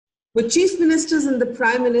With chief ministers and the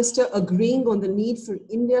prime minister agreeing on the need for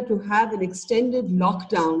India to have an extended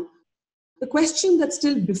lockdown, the question that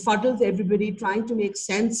still befuddles everybody trying to make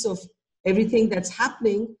sense of everything that's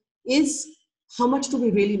happening is, how much do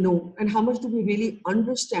we really know and how much do we really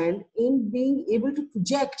understand in being able to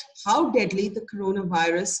project how deadly the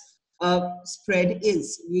coronavirus spread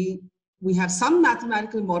is? We have some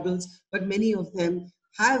mathematical models, but many of them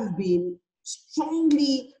have been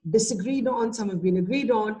strongly disagreed on, some have been agreed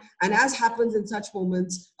on, and as happens in such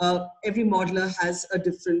moments, every modeler has a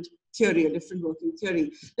different theory, a different working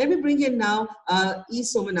theory. Let me bring in now E.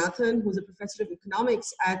 Somathanan, who's a professor of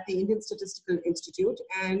economics at the Indian Statistical Institute,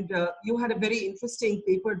 and you had a very interesting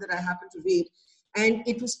paper that I happened to read, and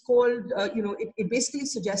it was called, it basically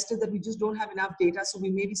suggested that we just don't have enough data, so we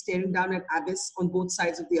may be staring down an abyss on both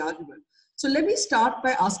sides of the argument. So let me start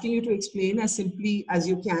by asking you to explain as simply as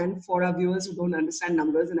you can for our viewers who don't understand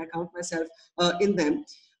numbers, and I count myself in them.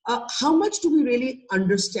 How much do we really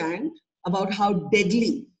understand about how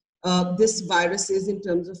deadly this virus is in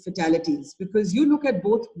terms of fatalities? Because you look at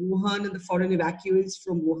both Wuhan and the foreign evacuees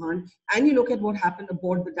from Wuhan, and you look at what happened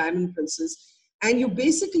aboard the Diamond Princess, and you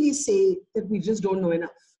basically say that we just don't know enough.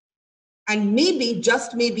 And maybe,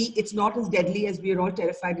 just maybe, it's not as deadly as we are all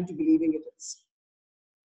terrified into believing it is.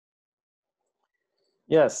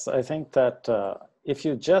 Yes, I think that if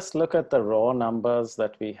you just look at the raw numbers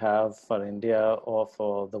that we have for India or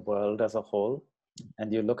for the world as a whole,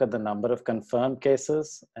 and you look at the number of confirmed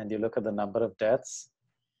cases and you look at the number of deaths,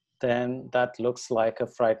 then that looks like a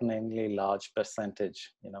frighteningly large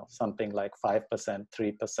percentage, something like 5%,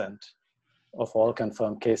 3% of all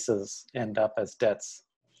confirmed cases end up as deaths.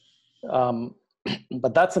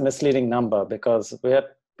 But that's a misleading number because we're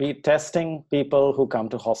testing people who come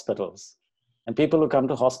to hospitals. And people who come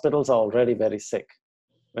to hospitals are already very sick.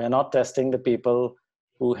 We're not testing the people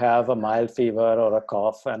who have a mild fever or a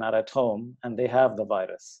cough and are at home and they have the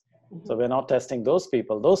virus. Mm-hmm. So we're not testing those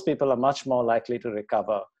people. Those people are much more likely to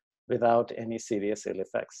recover without any serious ill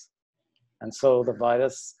effects. And so the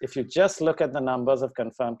virus, if you just look at the numbers of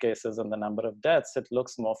confirmed cases and the number of deaths, it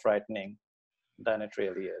looks more frightening than it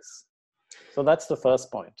really is. So that's the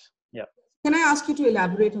first point. Yeah. Can I ask you to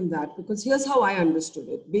elaborate on that? Because here's how I understood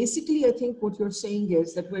it. Basically, I think what you're saying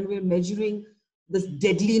is that when we're measuring the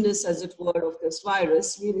deadliness, as it were, of this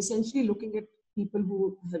virus, we're essentially looking at people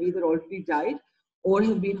who have either already died or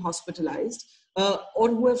have been hospitalized or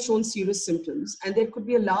who have shown serious symptoms. And there could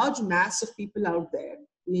be a large mass of people out there,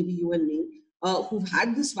 maybe you and me, who've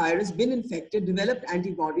had this virus, been infected, developed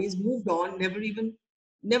antibodies, moved on, never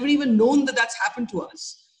even known that that's happened to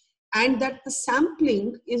us. And that the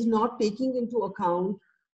sampling is not taking into account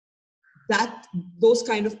that those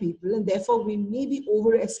kind of people, and therefore we may be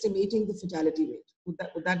overestimating the fatality rate.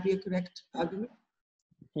 Would that be a correct argument?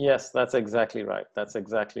 Yes, that's exactly right. That's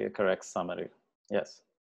exactly a correct summary. Yes.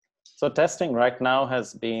 So testing right now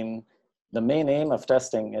has been, the main aim of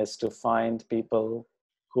testing is to find people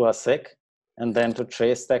who are sick and then to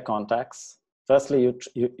trace their contacts. Firstly,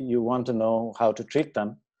 you want to know how to treat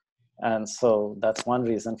them. And so that's one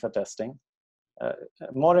reason for testing. A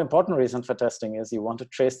more important reason for testing is you want to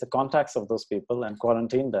trace the contacts of those people and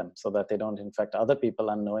quarantine them so that they don't infect other people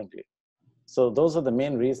unknowingly. So those are the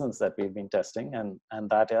main reasons that we've been testing, and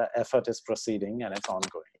that effort is proceeding and it's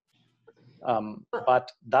ongoing.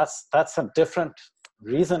 But that's a different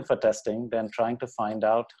reason for testing than trying to find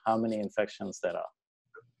out how many infections there are.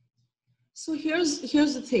 So here's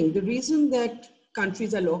the thing. The reason that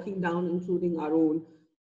countries are locking down, including our own,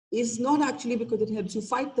 is not actually because it helps you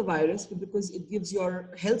fight the virus, but because it gives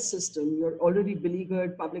your health system, your already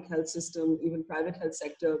beleaguered public health system, even private health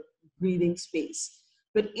sector, breathing space.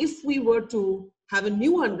 But if we were to have a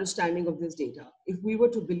new understanding of this data, if we were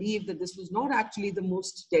to believe that this was not actually the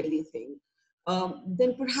most deadly thing,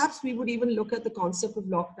 then perhaps we would even look at the concept of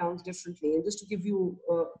lockdowns differently. And just to give you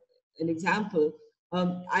an example,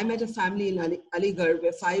 I met a family in Aligarh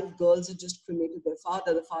where 5 girls had just cremated their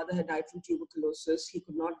father. The father had died from tuberculosis. He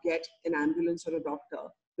could not get an ambulance or a doctor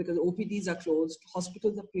because OPDs are closed,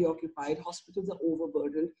 hospitals are preoccupied, hospitals are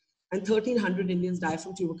overburdened, and 1,300 Indians die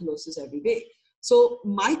from tuberculosis every day. So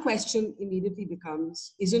my question immediately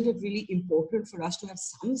becomes, isn't it really important for us to have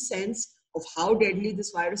some sense of how deadly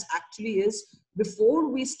this virus actually is before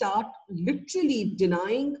we start literally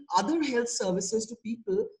denying other health services to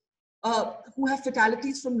people who have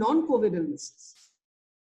fatalities from non-COVID illnesses?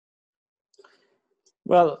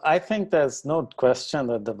 Well, I think there's no question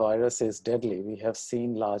that the virus is deadly. We have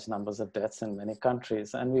seen large numbers of deaths in many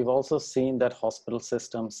countries. And we've also seen that hospital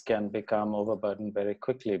systems can become overburdened very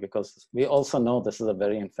quickly, because we also know this is a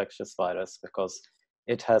very infectious virus because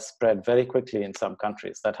it has spread very quickly in some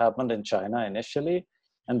countries. That happened in China initially,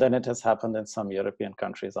 And then it has happened in some European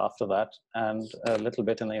countries after that, and a little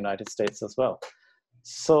bit in the United States as well.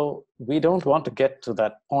 So we don't want to get to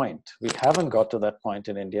that point. We haven't got to that point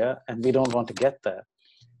in India, and we don't want to get there.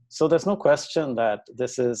 So there's no question that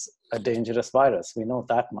this is a dangerous virus. We know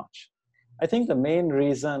that much. I think the main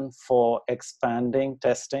reason for expanding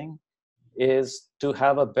testing is to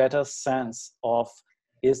have a better sense of,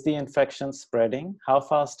 is the infection spreading? How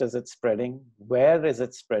fast is it spreading? Where is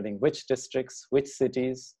it spreading? Which districts, which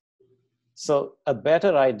cities? So a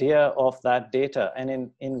better idea of that data,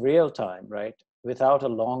 and in real time, right, without a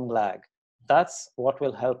long lag, that's what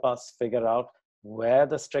will help us figure out where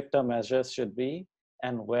the stricter measures should be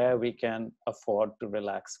and where we can afford to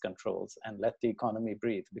relax controls and let the economy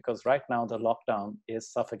breathe. Because right now the lockdown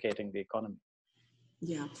is suffocating the economy.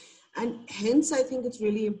 Yeah. And hence, I think it's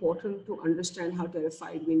really important to understand how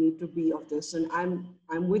terrified we need to be of this. And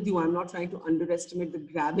I'm with you. I'm not trying to underestimate the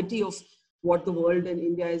gravity of what the world and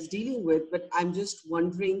India is dealing with, but I'm just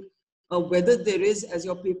wondering whether there is, as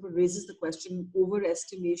your paper raises the question,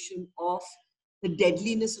 overestimation of the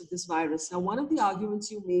deadliness of this virus. Now, one of the arguments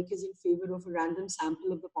you make is in favor of a random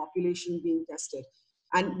sample of the population being tested.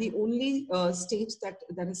 And the only state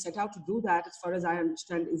that is set out to do that, as far as I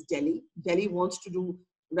understand, is Delhi. Delhi wants to do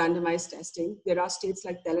randomized testing. There are states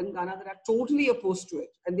like Telangana that are totally opposed to it.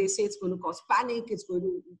 And they say it's going to cause panic.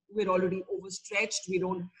 We're already overstretched. We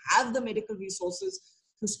don't have the medical resources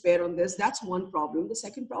to spare on this. That's one problem. The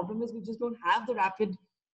second problem is we just don't have the rapid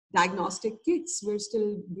diagnostic kits. We're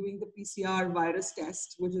still doing the PCR virus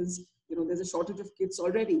test, which is, there's a shortage of kits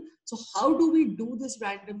already. So how do we do this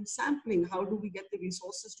random sampling? How do we get the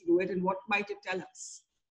resources to do it? And what might it tell us?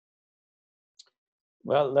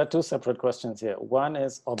 Well, there are two separate questions here. One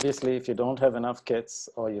is, obviously, if you don't have enough kits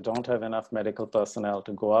or you don't have enough medical personnel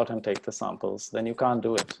to go out and take the samples, then you can't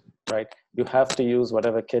do it, right? You have to use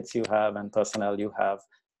whatever kits you have and personnel you have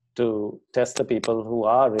to test the people who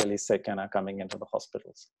are really sick and are coming into the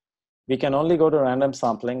hospitals. We can only go to random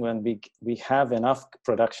sampling when we have enough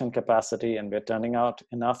production capacity and we're turning out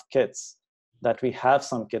enough kits that we have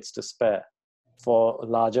some kits to spare for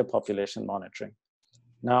larger population monitoring.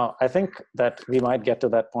 Now, I think that we might get to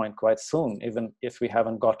that point quite soon, even if we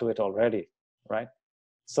haven't got to it already, right?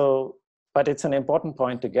 So, but it's an important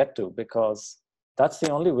point to get to, because that's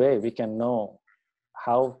the only way we can know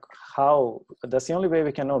that's the only way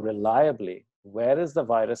we can know reliably where is the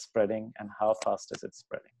virus spreading and how fast is it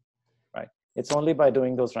spreading, right? It's only by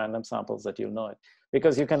doing those random samples that you'll know it.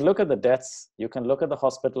 Because you can look at the deaths, you can look at the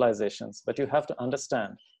hospitalizations, but you have to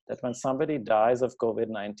understand that when somebody dies of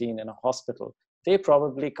COVID-19 in a hospital, they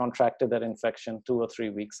probably contracted that infection 2 or 3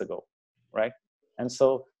 weeks ago, right? And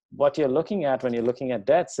so what you're looking at when you're looking at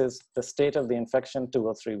deaths is the state of the infection 2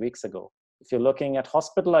 or 3 weeks ago. If you're looking at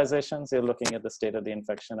hospitalizations, you're looking at the state of the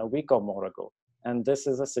infection a week or more ago. And this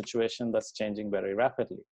is a situation that's changing very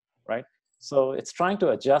rapidly, right? So it's trying to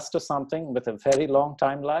adjust to something with a very long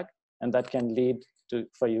time lag, and that can lead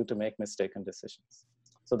for you to make mistaken decisions.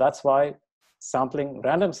 So that's why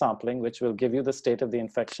random sampling, which will give you the state of the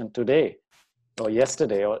infection today or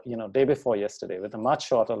yesterday or day before yesterday with a much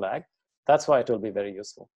shorter lag, that's why it will be very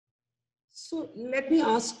useful. So let me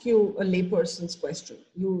ask you a layperson's question.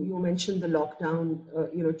 You mentioned the lockdown,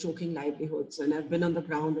 choking livelihoods, and I've been on the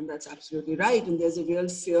ground, and that's absolutely right. And there's a real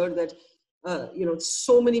fear that,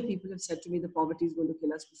 so many people have said to me, the poverty is going to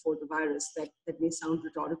kill us before the virus. That may sound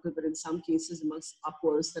rhetorical, but in some cases, amongst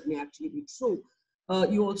upwards, that may actually be true.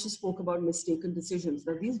 You also spoke about mistaken decisions.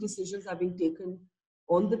 Now, these decisions are being taken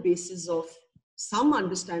on the basis of some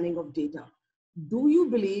understanding of data. Do you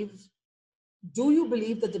believe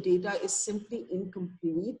that the data is simply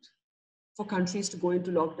incomplete for countries to go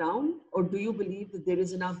into lockdown, or do you believe that there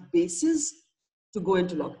is enough basis to go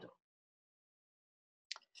into lockdown?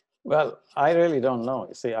 Well, I really don't know.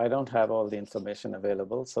 You see, I don't have all the information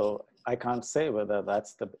available, so I can't say whether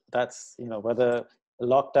whether a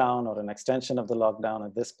lockdown or an extension of the lockdown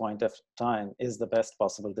at this point of time is the best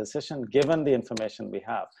possible decision given the information we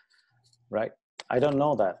have, right? I don't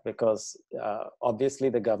know that because obviously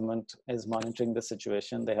the government is monitoring the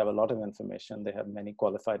situation. They have a lot of information. They have many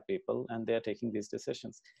qualified people, and they're taking these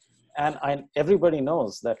decisions. And everybody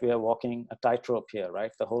knows that we are walking a tightrope here,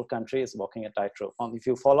 right? The whole country is walking a tightrope. If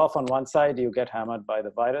you fall off on one side, you get hammered by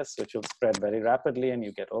the virus, which will spread very rapidly and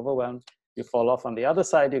you get overwhelmed. You fall off on the other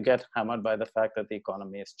side, you get hammered by the fact that the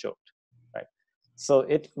economy is choked, right? So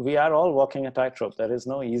we are all walking a tightrope. There is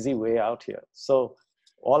no easy way out here. So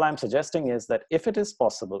all I'm suggesting is that if it is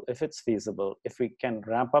possible, if it's feasible, if we can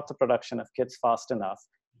ramp up the production of kits fast enough,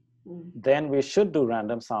 then we should do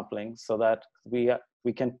random sampling so that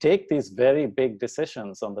we can take these very big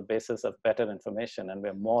decisions on the basis of better information, and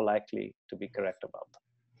we're more likely to be correct about them.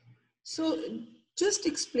 So just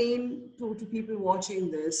explain to people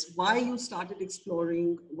watching this why you started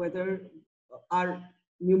exploring whether our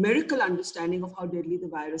numerical understanding of how deadly the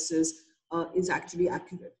virus is actually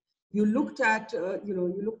accurate. You looked at,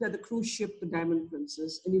 you looked at the cruise ship, the Diamond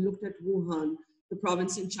Princess, and you looked at Wuhan, the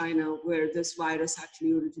province in China where this virus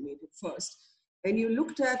actually originated first. And you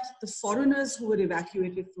looked at the foreigners who were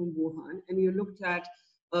evacuated from Wuhan, and you looked at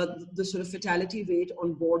the sort of fatality rate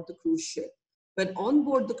on board the cruise ship. But on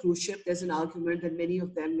board the cruise ship, there's an argument that many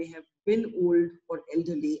of them may have been old or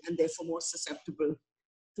elderly and therefore more susceptible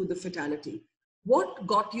to the fatality. What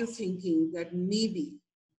got you thinking that maybe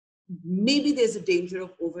there's a danger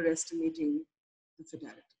of overestimating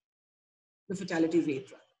the fatality rate,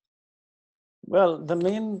 rather? Well, the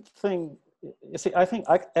main thing, you see, I think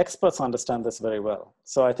experts understand this very well.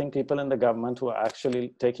 So I think people in the government who are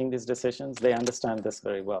actually taking these decisions, they understand this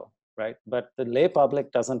very well, right? But the lay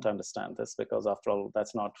public doesn't understand this because after all,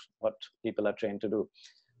 that's not what people are trained to do.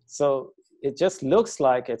 So it just looks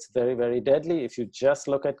like it's very, very deadly if you just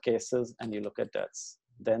look at cases and you look at deaths.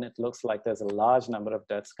 Then it looks like there's a large number of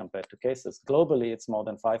deaths compared to cases. Globally, it's more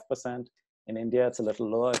than 5%. In India, it's a little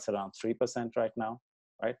lower. It's around 3% right now,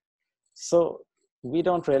 right? So we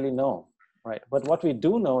don't really know, right? But what we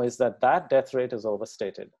do know is that that death rate is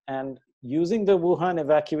overstated. And using the Wuhan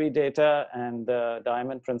evacuee data and the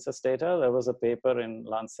Diamond Princess data, there was a paper in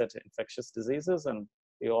Lancet Infectious Diseases, and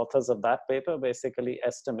the authors of that paper basically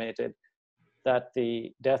estimated that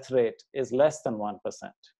the death rate is less than 1%,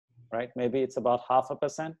 right? Maybe it's about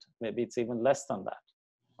 0.5%, maybe it's even less than that,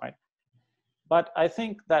 right? But I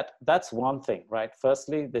think that that's one thing, right?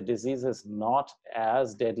 Firstly, the disease is not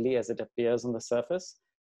as deadly as it appears on the surface.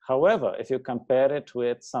 However, if you compare it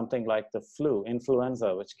with something like the flu,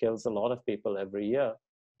 influenza, which kills a lot of people every year,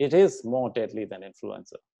 it is more deadly than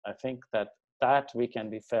influenza. I think that we can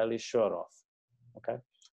be fairly sure of, okay?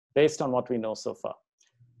 Based on what we know so far.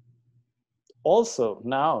 Also,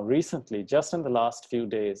 now, recently, just in the last few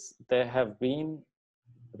days, there have been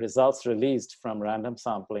results released from random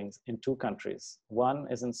samplings in 2 countries. One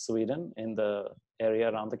is in Sweden, in the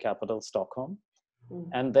area around the capital, Stockholm.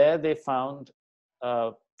 And there they found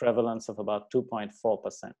a prevalence of about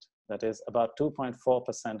 2.4%. That is, about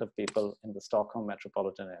 2.4% of people in the Stockholm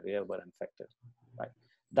metropolitan area were infected, right?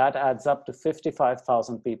 That adds up to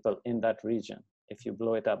 55,000 people in that region, if you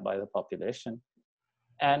blow it up by the population.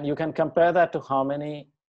 And you can compare that to how many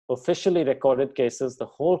officially recorded cases the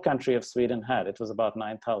whole country of Sweden had. It was about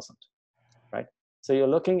 9,000, right? So you're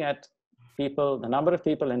looking at people, the number of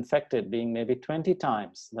people infected being maybe 20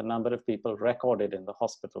 times the number of people recorded in the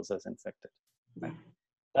hospitals as infected, right?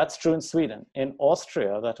 That's true in Sweden. In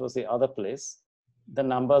Austria, that was the other place, the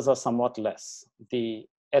numbers are somewhat less. The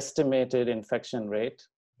estimated infection rate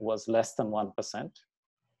was less than 1%.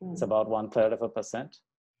 It's about 1/3%.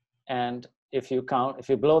 And if you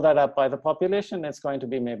blow that up by the population, it's going to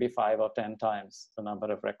be maybe 5 or 10 times the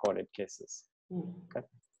number of recorded cases. Okay.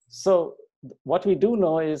 So what we do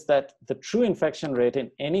know is that the true infection rate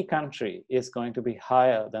in any country is going to be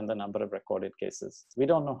higher than the number of recorded cases. We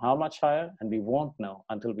don't know how much higher, and we won't know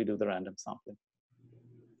until we do the random sampling.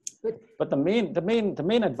 But the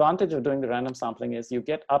main advantage of doing the random sampling is you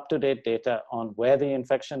get up-to-date data on where the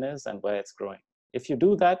infection is and where it's growing. If you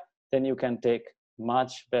do that, then you can take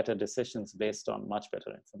much better decisions based on much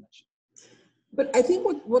better information. But I think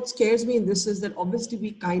what scares me in this is that obviously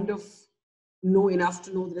we kind of know enough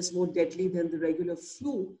to know that it's more deadly than the regular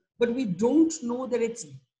flu, but we don't know that it's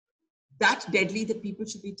that deadly that people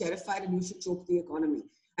should be terrified and you should choke the economy.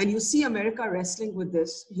 And you see America wrestling with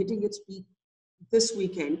this, hitting its peak this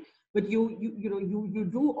weekend, but you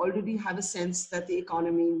do already have a sense that the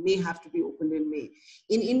economy may have to be opened in May.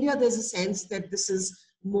 In India, there's a sense that this is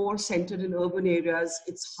more centered in urban areas.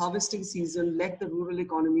 It's harvesting season, let the rural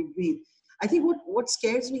economy breathe. I think what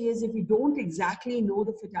scares me is if we don't exactly know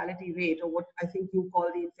the fatality rate, or what I think you call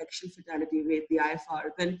the infection fatality rate, the IFR,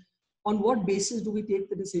 then on what basis do we take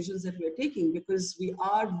the decisions that we're taking? Because we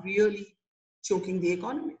are really choking the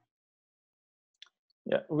economy.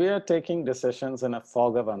 Yeah, we are taking decisions in a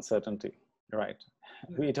fog of uncertainty, right?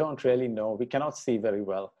 We don't really know. We cannot see very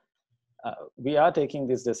well. We are taking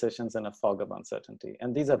these decisions in a fog of uncertainty.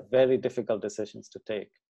 And these are very difficult decisions to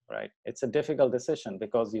take, right? It's a difficult decision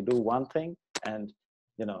because you do one thing and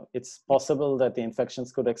it's possible that the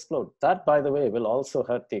infections could explode. That, by the way, will also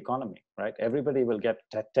hurt the economy, right? Everybody will get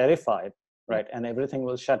terrified, right? And everything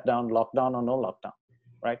will shut down, lockdown or no lockdown,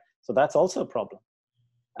 right? So that's also a problem.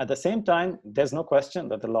 At the same time, there's no question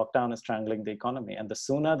that the lockdown is strangling the economy. And the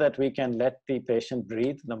sooner that we can let the patient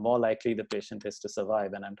breathe, the more likely the patient is to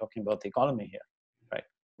survive. And I'm talking about the economy here, right?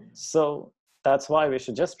 So that's why we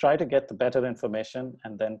should just try to get the better information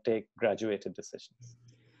and then take graduated decisions.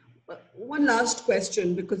 One last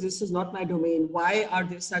question, because this is not my domain. Why are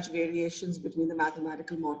there such variations between the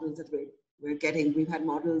mathematical models that we're getting? We've had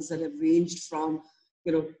models that have ranged from,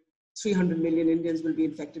 300 million Indians will be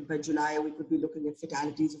infected by July. We could be looking at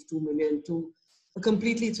fatalities of 2 million, to a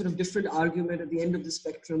completely sort of different argument at the end of the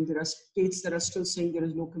spectrum. There are states that are still saying there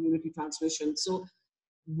is no community transmission. So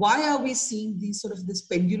why are we seeing this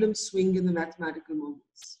pendulum swing in the mathematical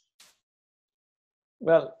models?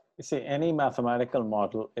 Well, you see, any mathematical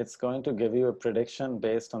model, it's going to give you a prediction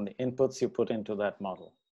based on the inputs you put into that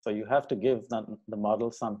model. So you have to give the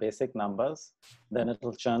model some basic numbers, then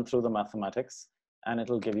it'll churn through the mathematics and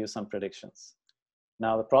it'll give you some predictions.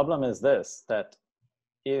 Now, the problem is this, that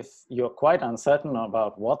if you're quite uncertain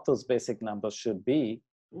about what those basic numbers should be,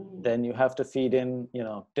 then you have to feed in,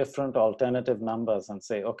 different alternative numbers and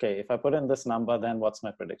say, okay, if I put in this number, then what's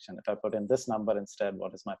my prediction? If I put in this number instead,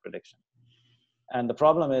 what is my prediction? And the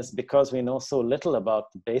problem is, because we know so little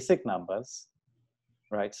about the basic numbers,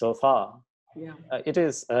 right, so far, it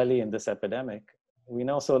is early in this epidemic, we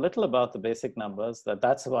know so little about the basic numbers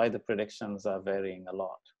that's why the predictions are varying a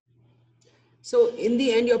lot. So in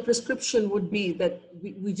the end, your prescription would be that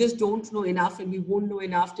we just don't know enough, and we won't know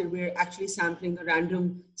enough till we're actually sampling a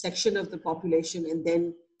random section of the population and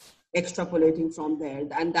then extrapolating from there.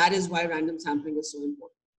 And that is why random sampling is so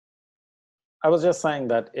important. I was just saying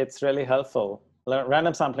that it's really helpful.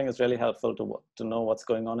 Random sampling is really helpful to know what's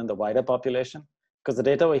going on in the wider population, because the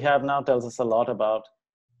data we have now tells us a lot about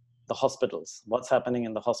the hospitals, what's happening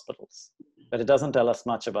in the hospitals, but it doesn't tell us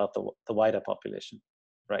much about the wider population,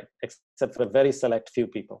 right? Except for a very select few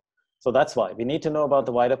people. So that's why we need to know about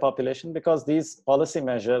the wider population, because these policy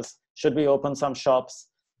measures, should we open some shops?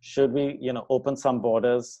 Should we, open some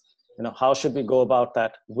borders? How should we go about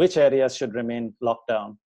that? Which areas should remain locked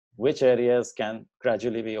down? Which areas can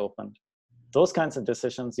gradually be opened? Those kinds of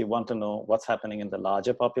decisions, you want to know what's happening in the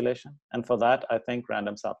larger population. And for that, I think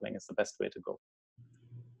random sampling is the best way to go.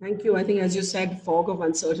 Thank you. I think, as you said, fog of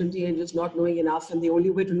uncertainty and just not knowing enough. And the only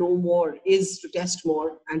way to know more is to test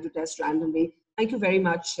more and to test randomly. Thank you very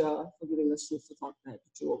much for giving us food for thought.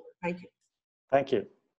 Thank you. Thank you.